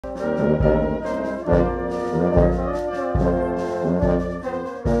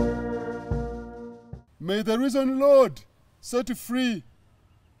May the risen Lord set free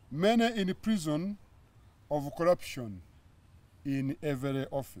many in prison of corruption in every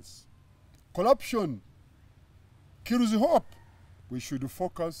office. Corruption kills hope. We should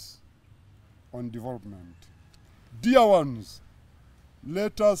focus on development. Dear ones,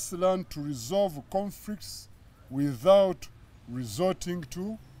 let us learn to resolve conflicts without resorting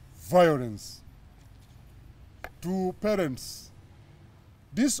to violence. To parents,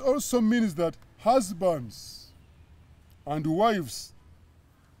 this also means that husbands and wives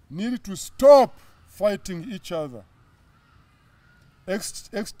need to stop fighting each other,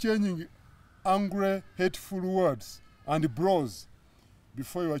 exchanging angry, hateful words and blows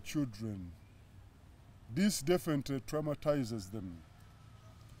before your children. This definitely traumatizes them.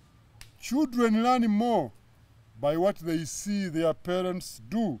 Children learn more by what they see their parents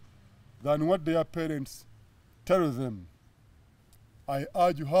do than what their parents tell them. I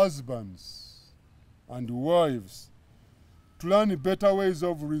urge husbands and wives to learn better ways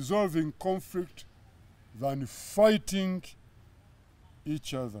of resolving conflict than fighting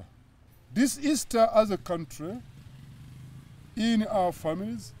each other. This Easter, as a country, in our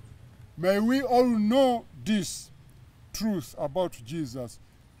families, may we all know this truth about Jesus.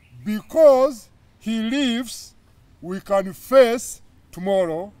 Because he lives, we can face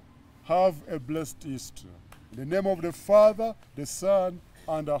tomorrow. Have a blessed Easter. In the name of the Father, the Son,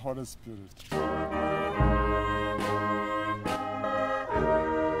 and the Holy Spirit.